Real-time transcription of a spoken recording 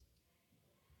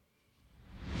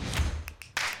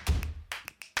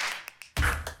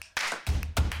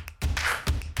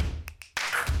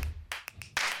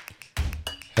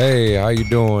Hey, how you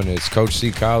doing? It's Coach C.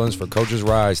 Collins for Coach's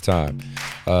Rise Time.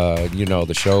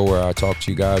 The show where I talk to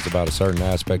you guys about a certain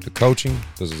aspect of coaching.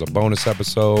 This is a bonus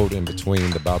episode in between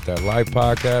the About That Life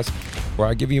podcast where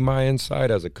I give you my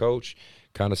insight as a coach,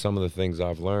 kind of some of the things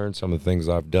I've learned, some of the things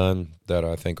I've done that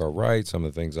I think are right, some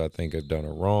of the things I think I've done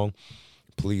are wrong.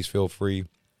 Please feel free,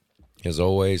 as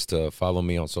always, to follow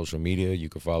me on social media. You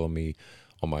can follow me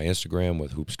on my Instagram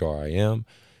with HoopstarIM.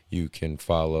 You can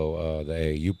follow the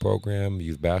AAU program,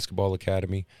 Youth Basketball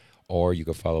Academy, or you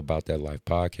can follow About That Life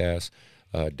podcast.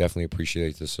 Definitely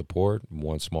appreciate the support.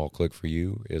 One small click for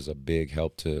you is a big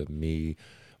help to me,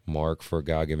 Mark, for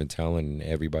God-Given Talent, and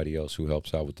everybody else who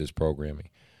helps out with this programming.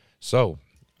 So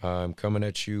I'm coming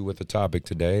at you with a topic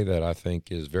today that I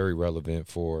think is very relevant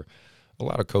for a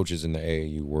lot of coaches in the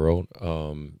AAU world.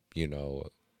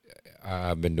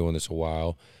 I've been doing this a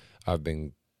while. I've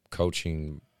been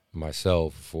coaching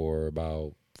myself for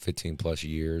about 15 plus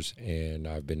years, and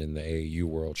I've been in the AAU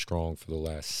world strong for the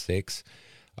last 6.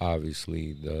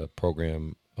 Obviously, the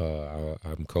program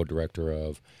I'm co-director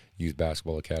of, Youth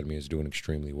Basketball Academy, is doing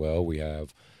extremely well. We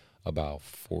have about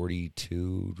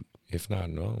 42, if not,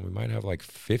 no, we might have like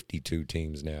 52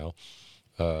 teams now.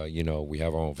 We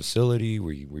have our own facility.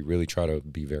 We really try to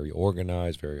be very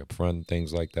organized, very upfront,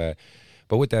 things like that.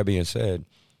 But with that being said,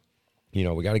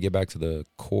 we got to get back to the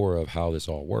core of how this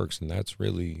all works, and that's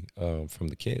really from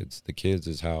the kids. The kids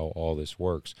is how all this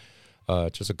works.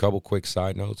 Just a couple quick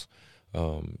side notes.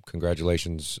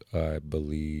 Congratulations, I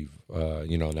believe,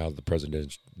 now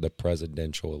the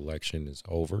presidential election is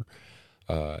over.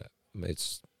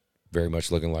 It's very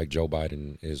much looking like Joe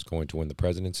Biden is going to win the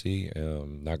presidency.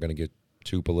 Not going to get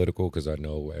too political because I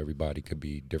know everybody could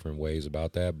be different ways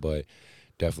about that, but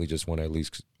definitely just want to at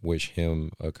least wish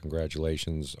him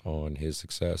congratulations on his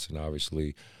success, and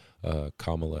obviously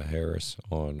Kamala Harris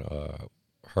on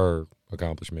her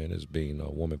accomplishment as being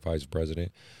a woman vice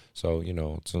president. So,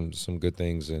 some good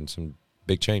things and some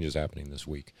big changes happening this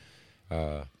week.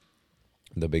 The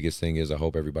biggest thing is I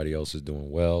hope everybody else is doing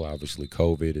well. Obviously,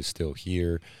 COVID is still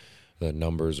here. The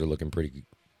numbers are looking pretty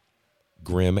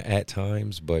grim at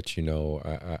times, but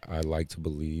I like to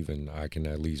believe, and I can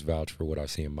at least vouch for what I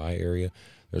see in my area.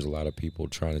 There's a lot of people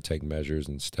trying to take measures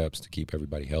and steps to keep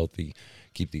everybody healthy,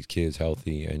 keep these kids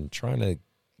healthy, and trying to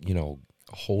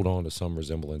hold on to some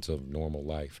resemblance of normal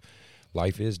life.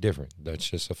 Life is different. That's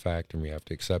just a fact, and we have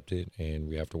to accept it, and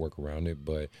we have to work around it.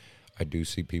 But I do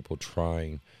see people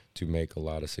trying to make a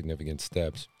lot of significant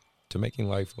steps to making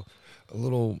life a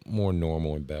little more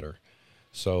normal and better.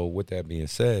 So with that being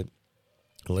said,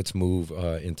 let's move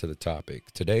into the topic.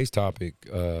 Today's topic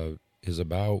is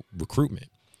about recruitment.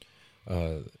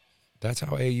 That's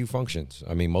how AAU functions.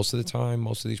 I mean, most of the time,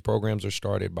 most of these programs are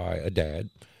started by a dad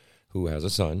who has a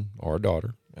son or a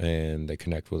daughter, and they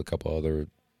connect with a couple other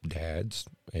dads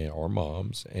or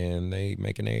moms, and they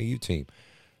make an AAU team.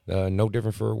 No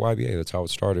different for YBA. That's how it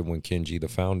started when Kenji, the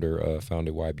founder,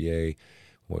 founded YBA.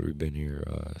 What, we've been here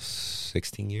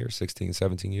 17 years.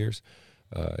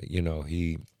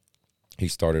 He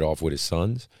started off with his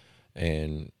sons,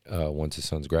 and once his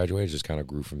sons graduated, just kind of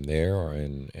grew from there.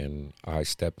 And I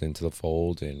stepped into the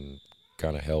fold and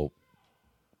kind of helped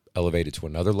elevate it to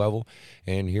another level.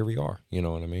 And here we are. You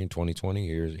know what I mean? 2020.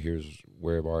 Here's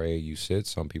where our AAU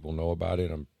sits. Some people know about it.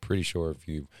 I'm pretty sure if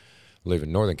you live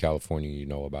in Northern California, you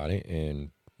know about it.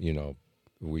 And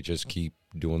we just keep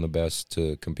doing the best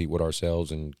to compete with ourselves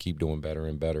and keep doing better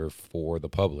and better for the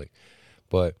public.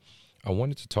 But I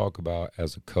wanted to talk about,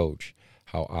 as a coach,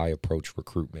 how I approach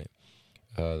recruitment.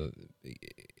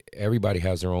 Everybody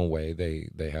has their own way.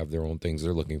 They have their own things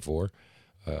they're looking for.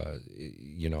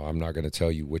 I'm not going to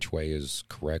tell you which way is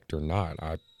correct or not.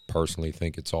 I personally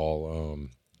think it's all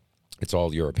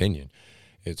your opinion.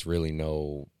 It's really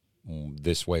no,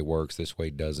 this way works, this way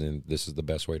doesn't. This is the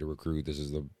best way to recruit. This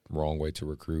is the wrong way to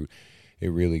recruit. It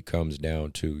really comes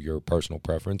down to your personal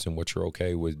preference and what you're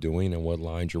okay with doing and what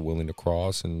lines you're willing to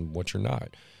cross and what you're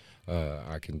not.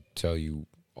 I can tell you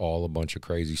all a bunch of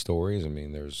crazy stories. I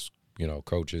mean, there's,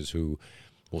 coaches who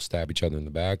will stab each other in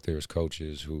the back. There's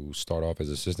coaches who start off as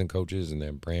assistant coaches and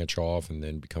then branch off and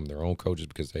then become their own coaches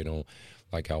because they don't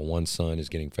like how one son is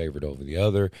getting favored over the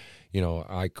other.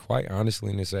 I quite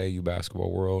honestly, in this AAU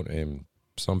basketball world, and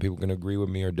some people can agree with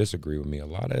me or disagree with me, a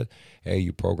lot of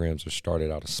AAU programs are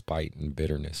started out of spite and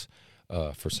bitterness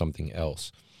for something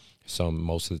else.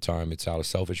 Most of the time, it's out of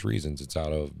selfish reasons. It's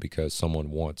because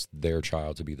someone wants their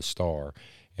child to be the star,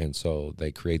 and so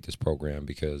they create this program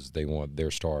because they want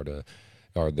their star to,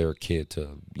 or their kid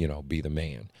to, be the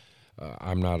man.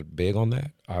 I'm not big on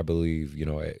that. I believe,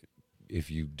 if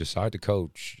you decide to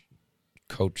coach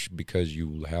coach because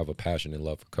you have a passion and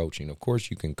love for coaching. Of course,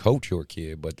 you can coach your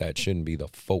kid, but that shouldn't be the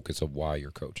focus of why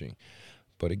you're coaching.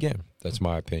 But again, that's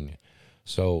my opinion.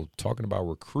 So talking about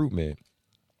recruitment,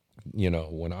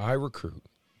 when I recruit,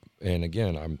 and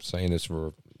again, I'm saying this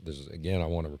for this again, I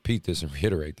want to repeat this and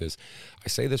reiterate this. I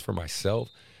say this for myself,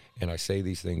 and I say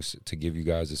these things to give you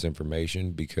guys this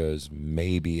information because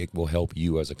maybe it will help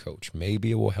you as a coach.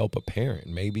 Maybe it will help a parent.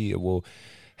 Maybe it will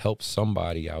help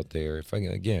somebody out there. If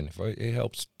it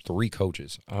helps 3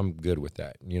 coaches, I'm good with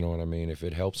that. You know what I mean? If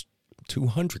it helps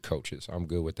 200 coaches, I'm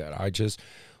good with that. I just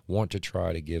want to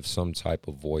try to give some type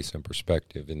of voice and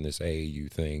perspective in this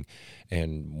AAU thing,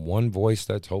 and one voice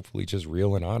that's hopefully just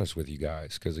real and honest with you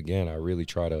guys. Because again, I really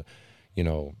try to,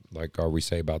 like we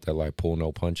say about that, like pull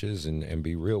no punches and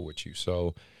be real with you.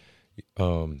 So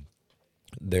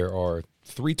there are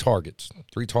 3 targets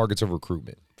of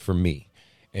recruitment for me.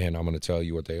 And I'm going to tell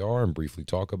you what they are and briefly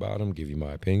talk about them, give you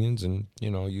my opinions, and,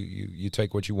 you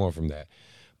take what you want from that.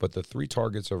 But the 3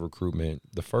 targets of recruitment,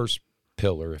 the first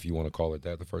pillar, if you want to call it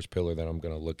that, the first pillar that I'm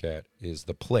going to look at is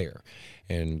the player.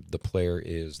 And the player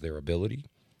is their ability,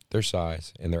 their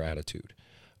size, and their attitude.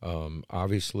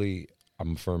 Obviously,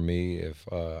 for me, if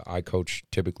I coach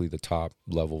typically the top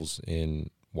levels in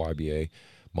YBA,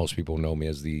 most people know me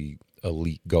as the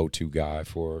elite go-to guy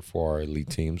for our elite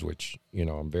teams, which,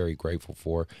 I'm very grateful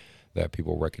for, that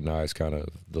people recognize kind of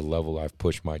the level I've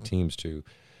pushed my teams to.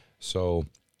 So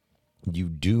you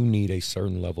do need a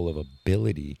certain level of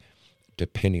ability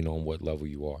depending on what level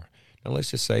you are. Now, let's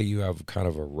just say you have kind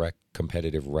of a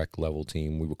competitive rec level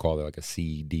team. We would call it like a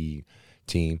CED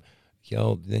team.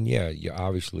 Then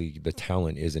obviously the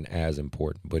talent isn't as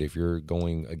important. But if you're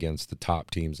going against the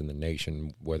top teams in the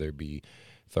nation, whether it be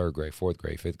 3rd grade, 4th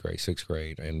grade, 5th grade, 6th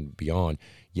grade, and beyond,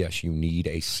 yes, you need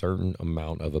a certain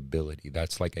amount of ability.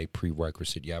 That's like a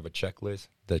prerequisite. You have a checklist.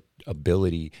 The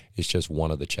ability is just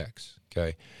one of the checks,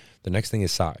 okay? The next thing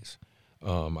is size.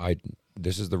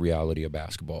 This is the reality of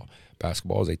basketball.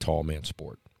 Basketball is a tall man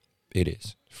sport. It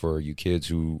is. For you kids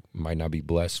who might not be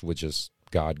blessed with just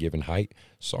God-given height,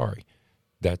 sorry.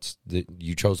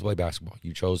 You chose to play basketball.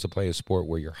 You chose to play a sport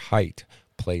where your height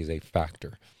plays a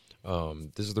factor.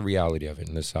 This is the reality of it,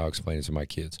 and this is how I explain it to my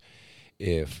kids.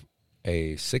 If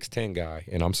a 6'10 guy,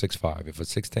 and I'm 6'5", if a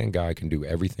 6'10 guy can do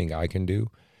everything I can do,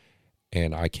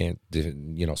 and I can't,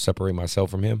 separate myself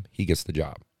from him, he gets the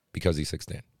job because he's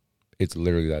 6'10". It's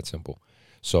literally that simple.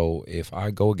 So if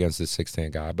I go against this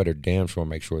 6'10 guy, I better damn sure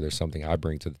make sure there's something I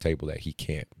bring to the table that he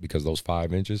can't, because those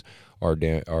 5 inches are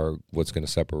what's going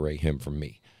to separate him from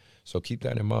me. So keep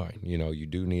that in mind. You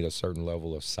do need a certain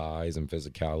level of size and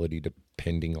physicality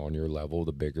depending on your level.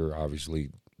 The bigger, obviously,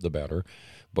 the better.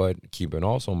 But keep in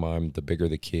also mind, the bigger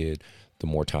the kid, the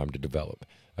more time to develop.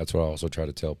 That's what I also try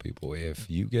to tell people. If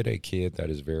you get a kid that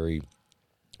is very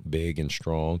big and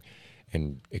strong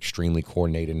and extremely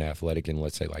coordinated and athletic in,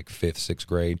 let's say, like 5th, 6th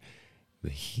grade,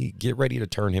 get ready to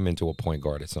turn him into a point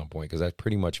guard at some point, because that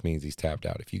pretty much means he's tapped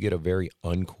out. If you get a very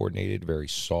uncoordinated, very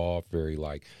soft, very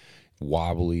like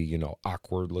wobbly,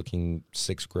 awkward looking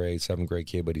 6th grade, 7th grade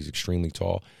kid, but he's extremely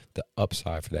tall, the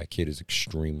upside for that kid is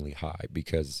extremely high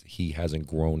because he hasn't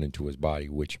grown into his body,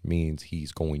 which means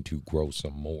he's going to grow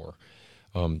some more.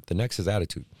 The next is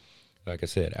attitude. Like I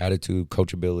said, attitude,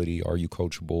 coachability. Are you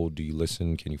coachable? Do you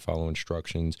listen? Can you follow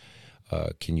instructions?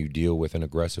 Can you deal with an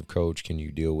aggressive coach? Can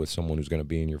you deal with someone who's going to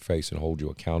be in your face and hold you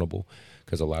accountable?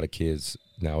 Because a lot of kids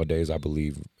nowadays, I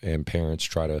believe, and parents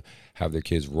try to have their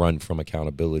kids run from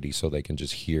accountability so they can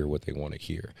just hear what they want to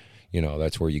hear.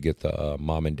 That's where you get the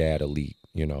mom and dad elite,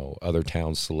 other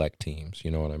towns select teams,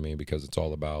 you know what I mean? Because it's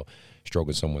all about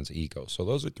stroking someone's ego. So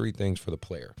those are 3 things for the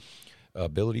player: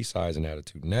 ability, size, and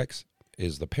attitude. Next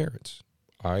is the parents.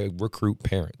 I recruit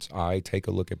parents. I take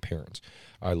a look at parents.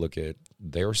 I look at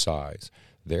their size,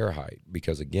 their height,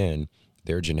 because again,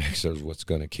 their genetics is what's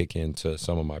going to kick into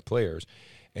some of my players.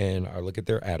 And I look at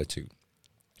their attitude.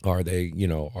 Are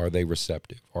they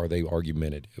receptive? Are they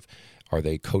argumentative? Are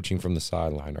they coaching from the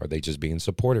sideline? Are they just being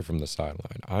supported from the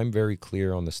sideline? I'm very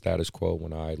clear on the status quo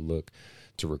when I look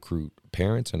to recruit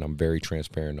parents, and I'm very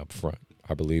transparent up front.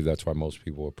 I believe that's why most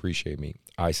people appreciate me.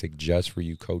 I suggest for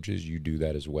you coaches, you do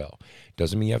that as well.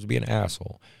 Doesn't mean you have to be an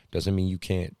asshole. Doesn't mean you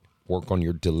can't work on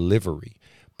your delivery.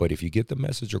 But if you get the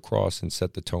message across and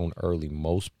set the tone early,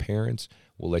 most parents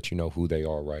will let you know who they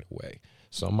are right away.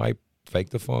 Some might fake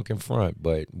the funk in front,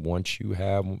 but once you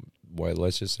have,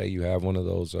 let's just say you have one of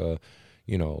those,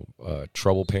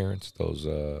 trouble parents, those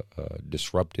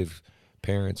disruptive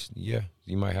parents,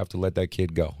 you might have to let that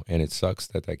kid go. And it sucks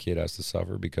that kid has to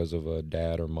suffer because of a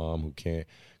dad or mom who can't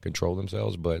control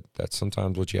themselves, but that's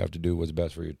sometimes what you have to do, what's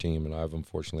best for your team. And I've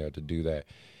unfortunately had to do that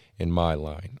in my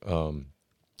line.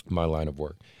 my line of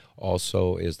work.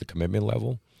 Also, is the commitment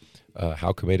level.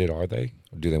 How committed are they?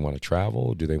 Do they want to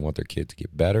travel? Do they want their kid to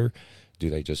get better? Do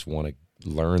they just want to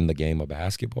learn the game of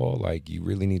basketball? Like, you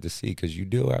really need to see, because you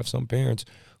do have some parents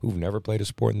who've never played a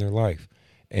sport in their life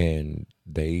and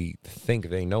they think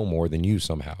they know more than you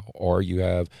somehow. Or you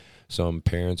have some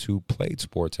parents who played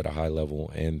sports at a high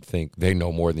level and think they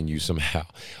know more than you somehow.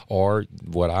 Or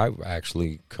what I've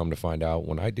actually come to find out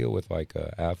when I deal with like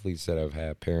athletes that have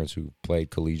had parents who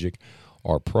played collegiate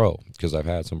or pro, because I've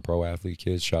had some pro athlete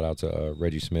kids. Shout out to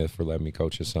Reggie Smith for letting me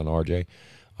coach his son RJ.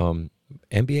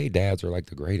 NBA dads are like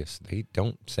the greatest. They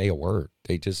don't say a word.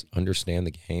 They just understand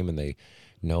the game and they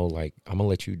know, like, I'm going to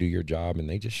let you do your job, and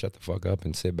they just shut the fuck up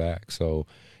and sit back. So,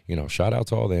 shout out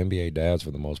to all the NBA dads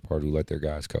for the most part who let their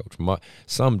guys coach.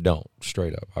 Some don't,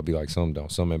 straight up. I'll be like, some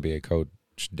don't. Some NBA coach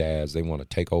dads, they want to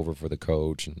take over for the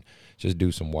coach and just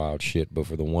do some wild shit. But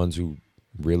for the ones who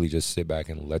really just sit back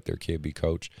and let their kid be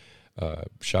coached,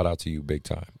 shout out to you big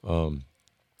time.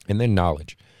 And then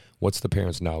knowledge. What's the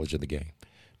parents' knowledge of the game?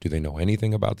 Do they know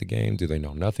anything about the game? Do they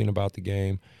know nothing about the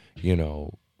game?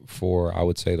 For, I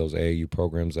would say, those AAU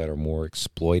programs that are more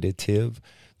exploitative,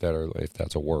 that are, if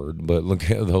that's a word, but look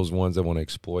at those ones that want to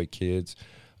exploit kids.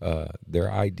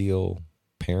 Their ideal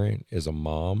parent is a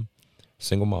mom,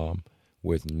 single mom,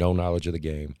 with no knowledge of the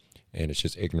game, and it's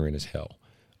just ignorant as hell.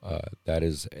 That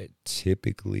is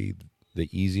typically the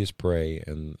easiest prey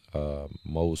and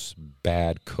most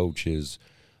bad coaches'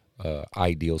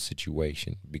 ideal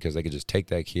situation, because they could just take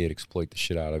that kid, exploit the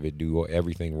shit out of it, do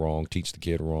everything wrong, teach the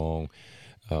kid wrong,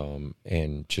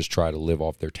 and just try to live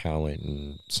off their talent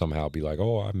and somehow be like,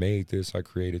 oh, I made this, I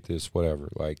created this, whatever.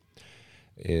 Like,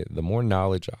 the more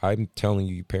knowledge, I'm telling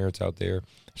you, parents out there,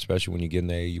 especially when you get in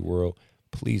the AAU world,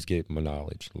 please get more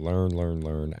knowledge.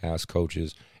 Learn, ask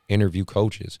coaches, interview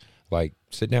coaches. Like,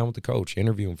 sit down with the coach,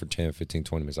 interview him for 10, 15,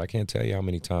 20 minutes. I can't tell you how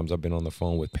many times I've been on the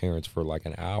phone with parents for like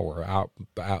an hour,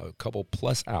 a couple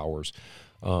plus hours,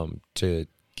 to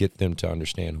get them to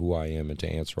understand who I am and to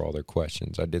answer all their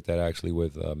questions. I did that actually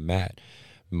with Matt,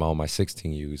 on my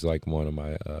 16U. He's like one of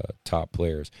my top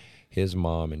players. His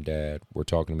mom and dad were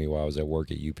talking to me while I was at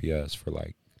work at UPS for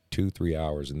like 2-3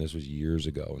 hours, and this was years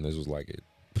ago. And this was like,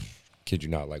 kid you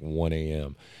not, like 1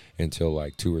 a.m. until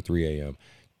like 2 or 3 a.m.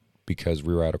 because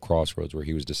we were at a crossroads where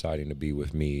he was deciding to be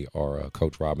with me or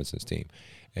Coach Robinson's team.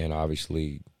 And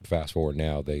obviously, fast forward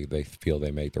now, they feel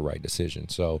they made the right decision.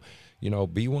 So,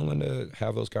 be willing to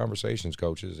have those conversations,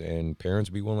 coaches, and parents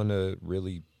be willing to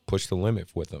really push the limit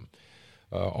with them.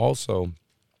 Also,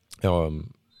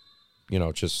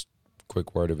 just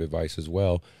quick word of advice as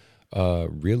well,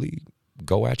 really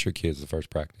go at your kids the first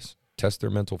practice. Test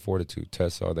their mental fortitude.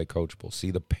 Test, are they coachable?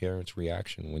 See the parents'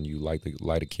 reaction when you light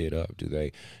a kid up. Do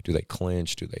they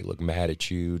clench? Do they look mad at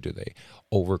you? Do they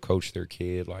overcoach their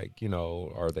kid? Like,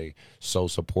 are they so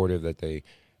supportive that they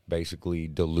basically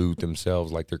delude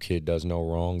themselves like their kid does no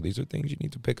wrong? These are things you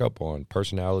need to pick up on.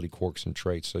 Personality quirks and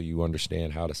traits, so you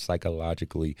understand how to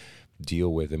psychologically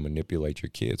deal with and manipulate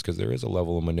your kids, because there is a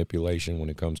level of manipulation when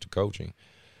it comes to coaching.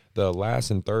 The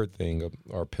last and third thing of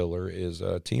our pillar is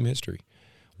team history.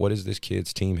 What is this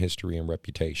kid's team history and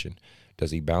reputation?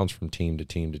 Does he bounce from team to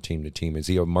team to team to team? Is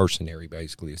he a mercenary,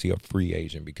 basically? Is he a free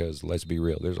agent? Because let's be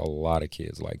real, there's a lot of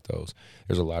kids like those.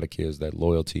 There's a lot of kids that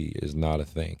loyalty is not a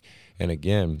thing. And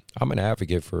again, I'm an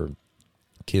advocate for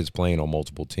kids playing on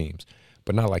multiple teams,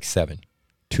 but not like 7.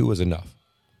 2 is enough.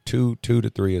 2 to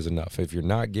 3 is enough. If you're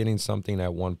not getting something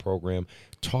at one program,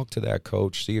 talk to that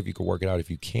coach, see if you can work it out. If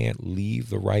you can't, leave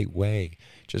the right way.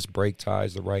 Just break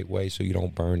ties the right way so you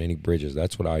don't burn any bridges.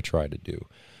 That's what I try to do.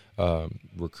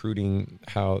 Recruiting,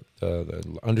 how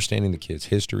understanding the kid's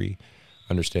history,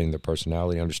 understanding their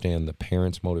personality, understand the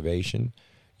parents' motivation,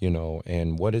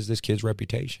 and what is this kid's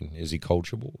reputation? Is he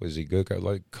coachable? Is he good?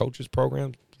 Like, coaches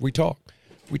programs, we talk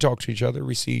to each other,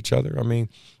 we see each other. I mean,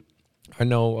 I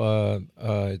know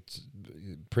it's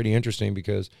pretty interesting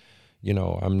because,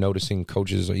 I'm noticing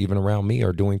coaches even around me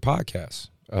are doing podcasts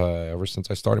ever since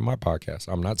I started my podcast.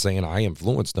 I'm not saying I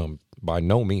influenced them by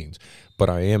no means, but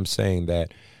I am saying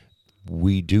that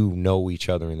we do know each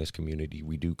other in this community.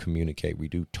 We do communicate. We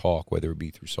do talk, whether it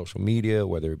be through social media,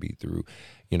 whether it be through,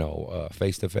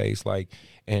 face-to-face.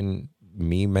 And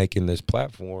me making this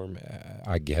platform,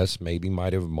 I guess maybe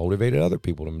might have motivated other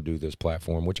people to do this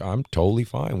platform, which I'm totally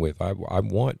fine with. I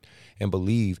want and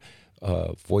believe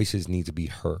voices need to be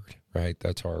heard, right?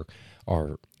 That's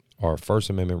our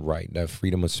First Amendment right, that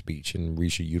freedom of speech, and we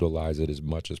should utilize it as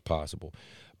much as possible.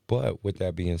 But with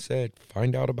that being said,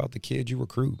 find out about the kids you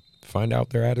recruit. Find out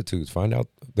their attitudes. Find out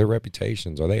their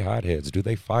reputations. Are they hotheads? Do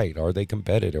they fight? Are they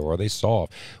competitive? Are they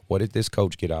soft? What did this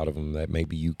coach get out of them that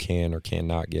maybe you can or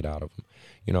cannot get out of them?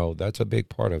 You know, that's a big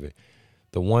part of it.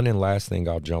 The one and last thing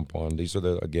I'll jump on, these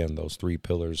are, again, those 3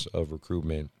 pillars of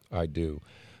recruitment I do.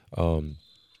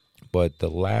 But the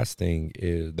last thing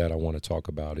is that I want to talk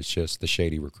about is just the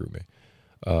shady recruitment.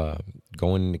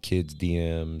 Going into kids'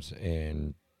 DMs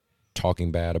and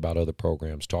talking bad about other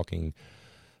programs, talking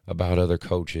about other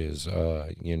coaches,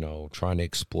 trying to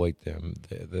exploit them.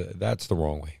 That's the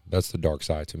wrong way. That's the dark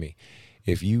side to me.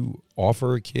 If you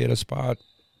offer a kid a spot,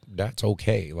 that's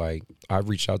okay. Like, I've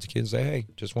reached out to kids and say, hey,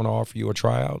 just want to offer you a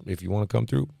tryout. If you want to come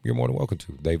through, you're more than welcome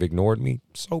to. They've ignored me.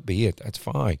 So be it. That's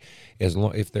fine. As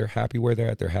long if they're happy where they're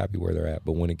at, they're happy where they're at.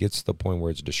 But when it gets to the point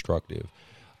where it's destructive,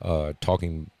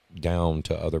 talking down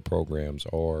to other programs,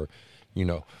 or,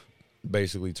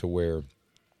 basically to where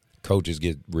coaches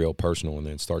get real personal and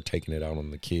then start taking it out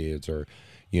on the kids, or,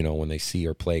 when they see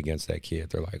or play against that kid,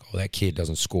 they're like, oh, that kid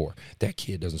doesn't score. That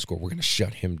kid doesn't score. We're going to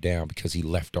shut him down because he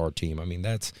left our team. I mean,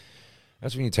 that's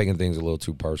when you're taking things a little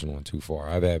too personal and too far.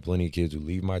 I've had plenty of kids who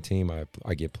leave my team.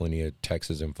 I get plenty of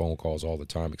texts and phone calls all the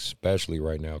time, especially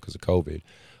right now because of COVID,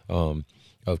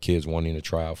 of kids wanting to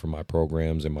try out for my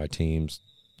programs and my teams.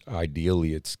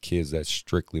 Ideally, it's kids that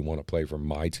strictly want to play for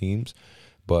my teams.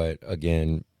 But,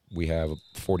 again, we have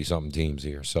 40-something teams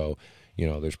here. So,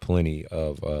 there's plenty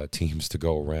of teams to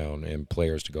go around and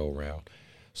players to go around.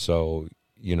 So,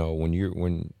 when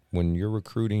you're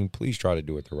recruiting, please try to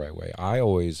do it the right way. I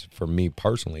always, for me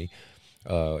personally,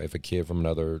 if a kid from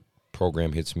another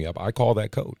program hits me up, I call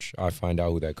that coach. I find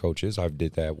out who that coach is. I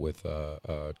did that with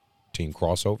Team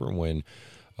Crossover when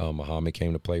Muhammad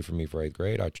came to play for me for 8th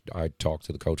grade. I talked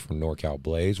to the coach from NorCal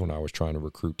Blaze when I was trying to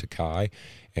recruit Takai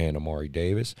and Amari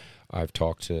Davis. I've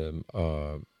talked to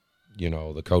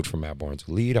the coach from Matt Barnes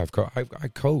Elite. I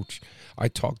coach. I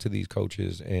talk to these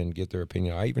coaches and get their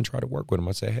opinion. I even try to work with them.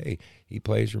 I say, hey, he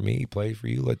plays for me. He plays for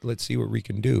you. Let's see what we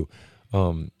can do.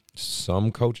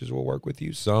 Some coaches will work with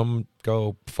you. Some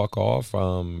go, fuck off.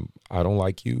 I don't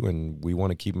like you, and we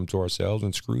want to keep them to ourselves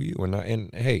and screw you.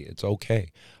 And hey, it's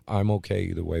okay. I'm okay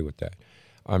either way with that.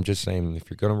 I'm just saying, if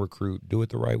you're going to recruit, do it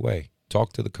the right way.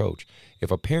 Talk to the coach.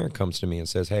 If a parent comes to me and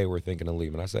says, hey, we're thinking of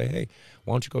leaving, I say, hey,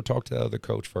 why don't you go talk to the other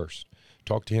coach first?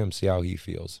 Talk to him, see how he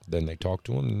feels. Then they talk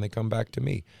to him, and they come back to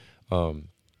me.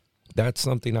 That's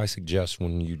something I suggest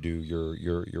when you do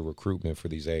your recruitment for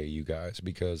these AAU guys,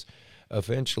 because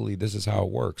eventually this is how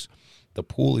it works. The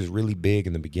pool is really big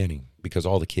in the beginning because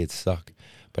all the kids suck.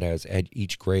 But as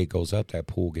each grade goes up, that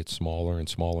pool gets smaller and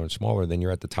smaller and smaller. Then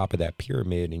you're at the top of that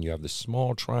pyramid, and you have this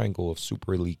small triangle of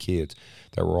super elite kids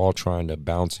that we're all trying to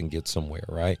bounce and get somewhere,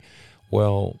 right?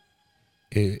 Well,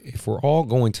 if we're all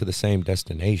going to the same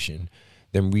destination,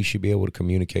 then we should be able to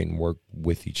communicate and work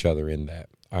with each other in that.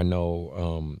 I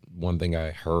know one thing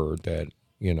I heard that,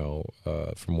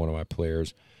 from one of my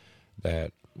players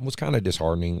that was kind of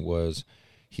disheartening was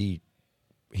he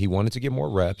wanted to get more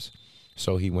reps.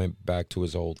 So he went back to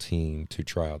his old team to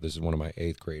try out. This is one of my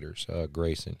 8th graders,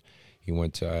 Grayson. He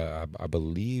went to, I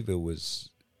believe it was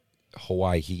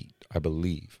Hawaii Heat, I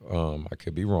believe. I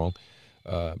could be wrong.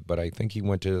 But I think he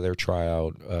went to their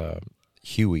tryout,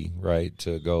 Huey, right,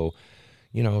 to go,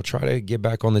 try to get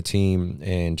back on the team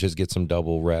and just get some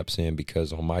double reps in,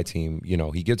 because on my team,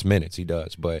 he gets minutes, he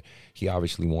does, but he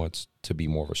obviously wants to be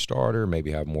more of a starter,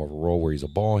 maybe have more of a role where he's a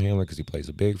ball handler because he plays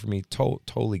a big for me.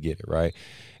 Totally get it, right?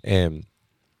 And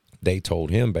they told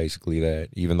him basically that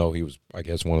even though he was, I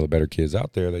guess, one of the better kids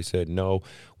out there, they said, no,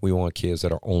 we want kids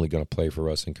that are only going to play for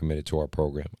us and committed to our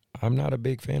program. I'm not a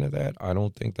big fan of that. I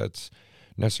don't think that's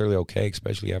necessarily okay,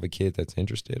 especially have a kid that's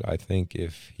interested. I think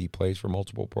if he plays for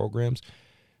multiple programs,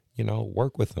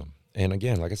 work with them. And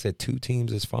again, like I said, 2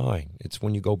 teams is fine. It's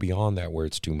when you go beyond that where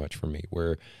it's too much for me,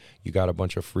 where you got a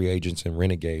bunch of free agents and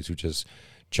renegades who just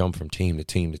jump from team to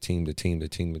team to team to team to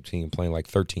team to team, playing like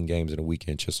 13 games in a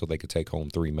weekend just so they could take home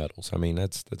 3 medals. I mean,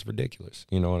 that's ridiculous.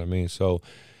 You know what I mean? So,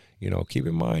 keep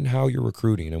in mind how you're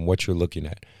recruiting and what you're looking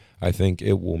at. I think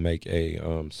it will make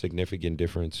a significant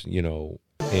difference, in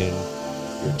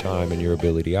your time and your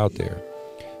ability out there.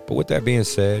 But with that being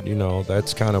said,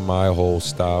 that's kind of my whole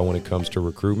style when it comes to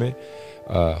recruitment.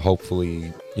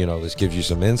 Hopefully, this gives you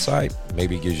some insight.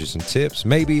 Maybe it gives you some tips.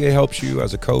 Maybe it helps you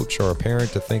as a coach or a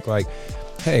parent to think like,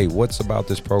 hey, what's about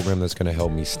this program that's going to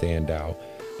help me stand out?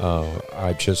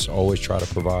 I just always try to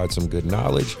provide some good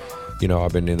knowledge.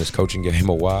 I've been in this coaching game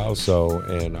a while,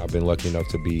 and I've been lucky enough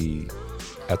to be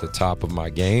at the top of my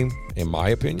game, in my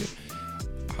opinion.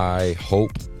 I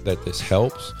hope that this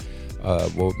helps.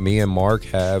 Well, me and Mark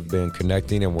have been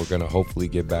connecting, and we're going to hopefully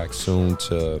get back soon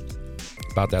to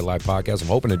About That Life podcast. I'm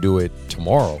hoping to do it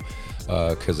tomorrow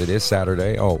because it is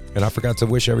Saturday. Oh, and I forgot to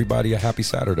wish everybody a happy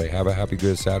Saturday. Have a happy,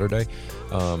 good Saturday.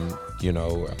 I'm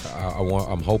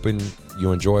hoping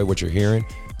you enjoy what you're hearing.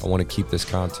 I want to keep this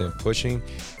content pushing.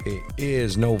 It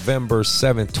is November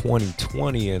 7th,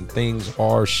 2020, and things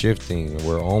are shifting.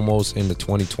 We're almost into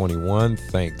 2021,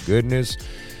 thank goodness,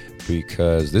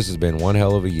 because this has been one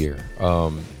hell of a year.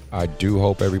 I do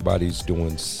hope everybody's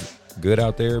doing good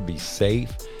out there. Be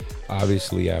safe.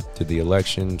 Obviously, after the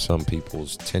election, some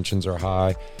people's tensions are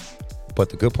high. But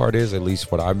the good part is, at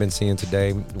least what I've been seeing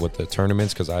today with the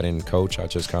tournaments, because I didn't coach, I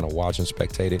just kind of watched and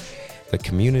spectated. The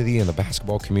community and the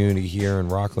basketball community here in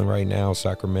Rockland right now,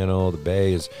 Sacramento, the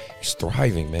Bay is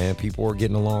thriving, man. People are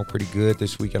getting along pretty good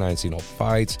this weekend. I didn't see no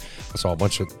fights. I saw a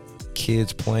bunch of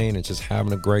kids playing and just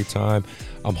having a great time.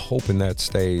 I'm hoping that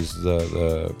stays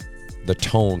the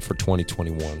tone for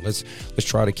 2021. Let's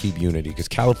try to keep unity, because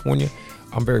California,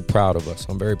 I'm very proud of us.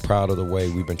 I'm very proud of the way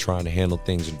we've been trying to handle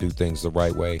things and do things the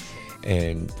right way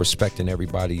and respecting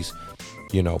everybody's,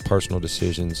 personal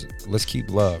decisions. Let's keep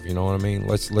love, you know what I mean?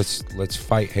 Let's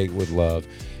fight hate with love.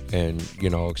 And,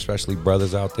 especially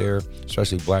brothers out there,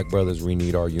 especially black brothers, we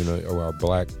need our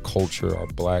black culture, our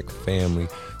black family.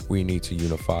 We need to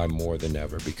unify more than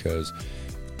ever, because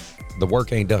the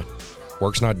work ain't done.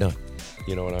 Work's not done.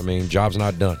 You know what I mean? Job's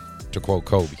not done, to quote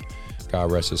Kobe.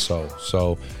 God rest his soul.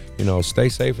 So, stay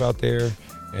safe out there,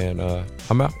 and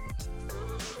I'm out.